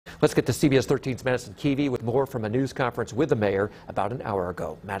Let's get to CBS 13's Madison Keevy with more from a news conference with the mayor about an hour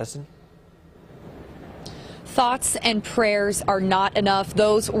ago. Madison? Thoughts and prayers are not enough.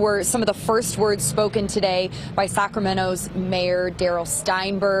 Those were some of the first words spoken today by Sacramento's Mayor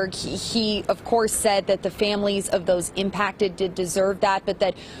Steinberg. He, of course, said that the families of those impacted did deserve that, but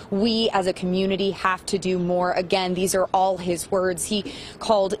that we as a community have to do more. Again, these are all his words. He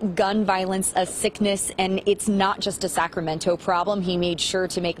called gun violence a sickness, and it's not just a Sacramento problem. He made sure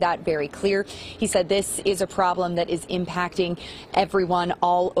to make that very clear. He said this is a problem that is impacting everyone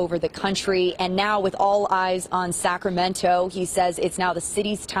all over the country. And now, with all eyes on Sacramento, he says it's now the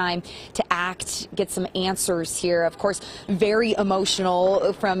city's time to act, get some answers here. Of course, very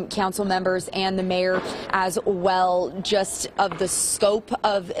emotional from council members and the mayor as well, just of the scope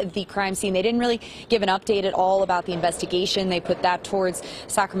of the crime scene. They didn't really give an update at all about the investigation. They put that towards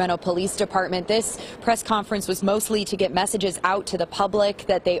Sacramento Police Department. This press conference was mostly to get messages out to the public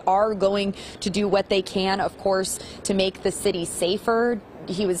that they are going to do what they can, of course, to make the city safer.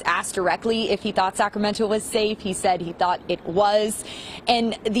 He was asked directly if he thought Sacramento was safe. He said he thought it was.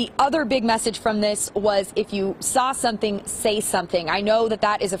 And the other big message from this was, if you saw something, say something. I know that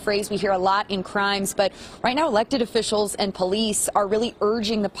that is a phrase we hear a lot in crimes, but right now elected officials and police are really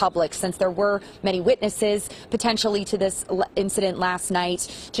urging the public, since there were many witnesses potentially to this incident last night,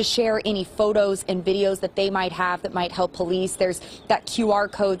 to share any photos and videos that they might have that might help police. There's that QR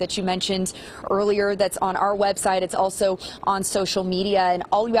code that you mentioned earlier that's on our website. It's also on social media. And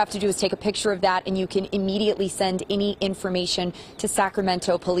all you have to do is take a picture of that, and you can immediately send any information to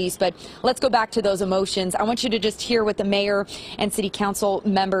Sacramento Police. But let's go back to those emotions. I want you to just hear what the mayor and city council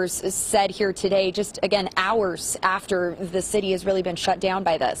members said here today, just again, hours after the city has really been shut down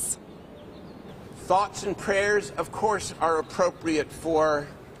by this. Thoughts and prayers, of course, are appropriate for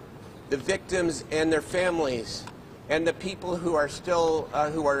the victims and their families, and the people who are still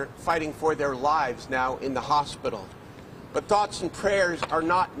who are fighting for their lives now in the hospital. But thoughts and prayers are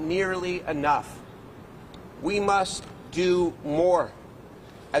not nearly enough. We must do more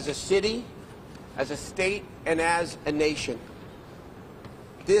as a city, as a state, and as a nation.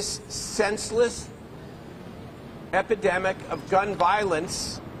 This senseless epidemic of gun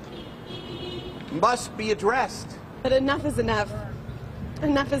violence must be addressed. But enough is enough.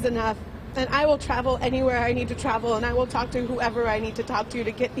 Enough is enough. And I will travel anywhere I need to travel, and I will talk to whoever I need to talk to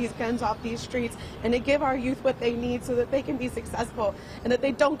get these guns off these streets and to give our youth what they need so that they can be successful and that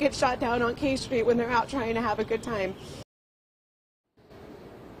they don't get shot down on K Street when they're out trying to have a good time.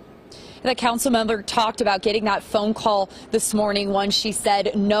 The council member talked about getting that phone call this morning, one she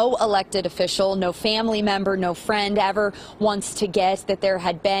said no elected official, no family member, no friend ever wants to get, that there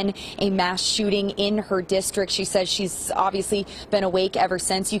had been a mass shooting in her district. She says she's obviously been awake ever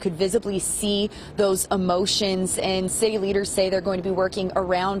since. You could visibly see those emotions, and city leaders say they're going to be working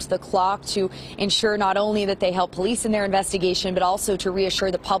around the clock to ensure not only that they help police in their investigation, but also to reassure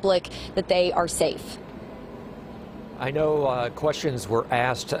the public that they are safe. I know questions were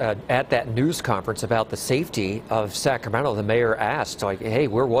asked at that news conference about the safety of Sacramento. The mayor asked, like, hey,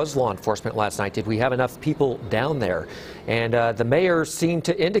 where was law enforcement last night? Did we have enough people down there? And the mayor seemed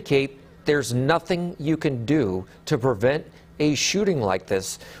to indicate there's nothing you can do to prevent a shooting like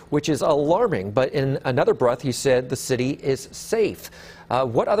this, which is alarming. But in another breath, he said the city is safe.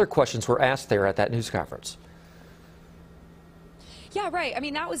 What other questions were asked there at that news conference? Yeah, right. I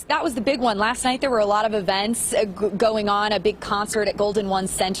mean, that was the big one. Last night there were a lot of events going on, a big concert at Golden One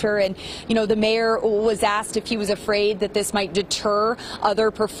Center, and you know, the mayor was asked if he was afraid that this might deter other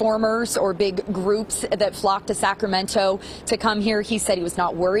performers or big groups that flock to Sacramento to come here. He said he was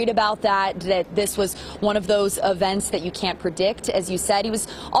not worried about that, that this was one of those events that you can't predict, as you said. He was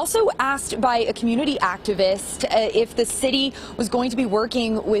also asked by a community activist if the city was going to be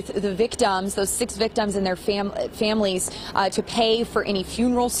working with the victims, those 6 victims and their families, to pay for any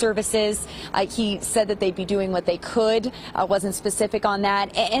funeral services. He said that they'd be doing what they could, wasn't specific on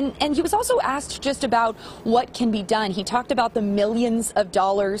that. And he was also asked just about what can be done. He talked about the millions of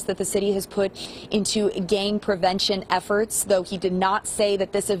dollars that the city has put into gang prevention efforts, though he did not say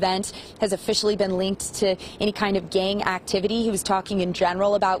that this event has officially been linked to any kind of gang activity. He was talking in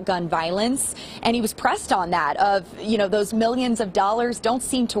general about gun violence, and he was pressed on that of, you know, those millions of dollars don't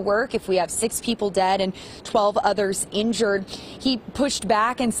seem to work if we have 6 people dead and 12 others injured. He pushed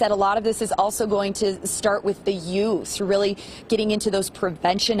back and said a lot of this is also going to start with the youth, really getting into those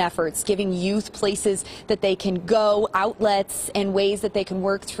prevention efforts, giving youth places that they can go, outlets, and ways that they can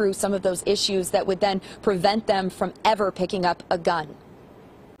work through some of those issues that would then prevent them from ever picking up a gun.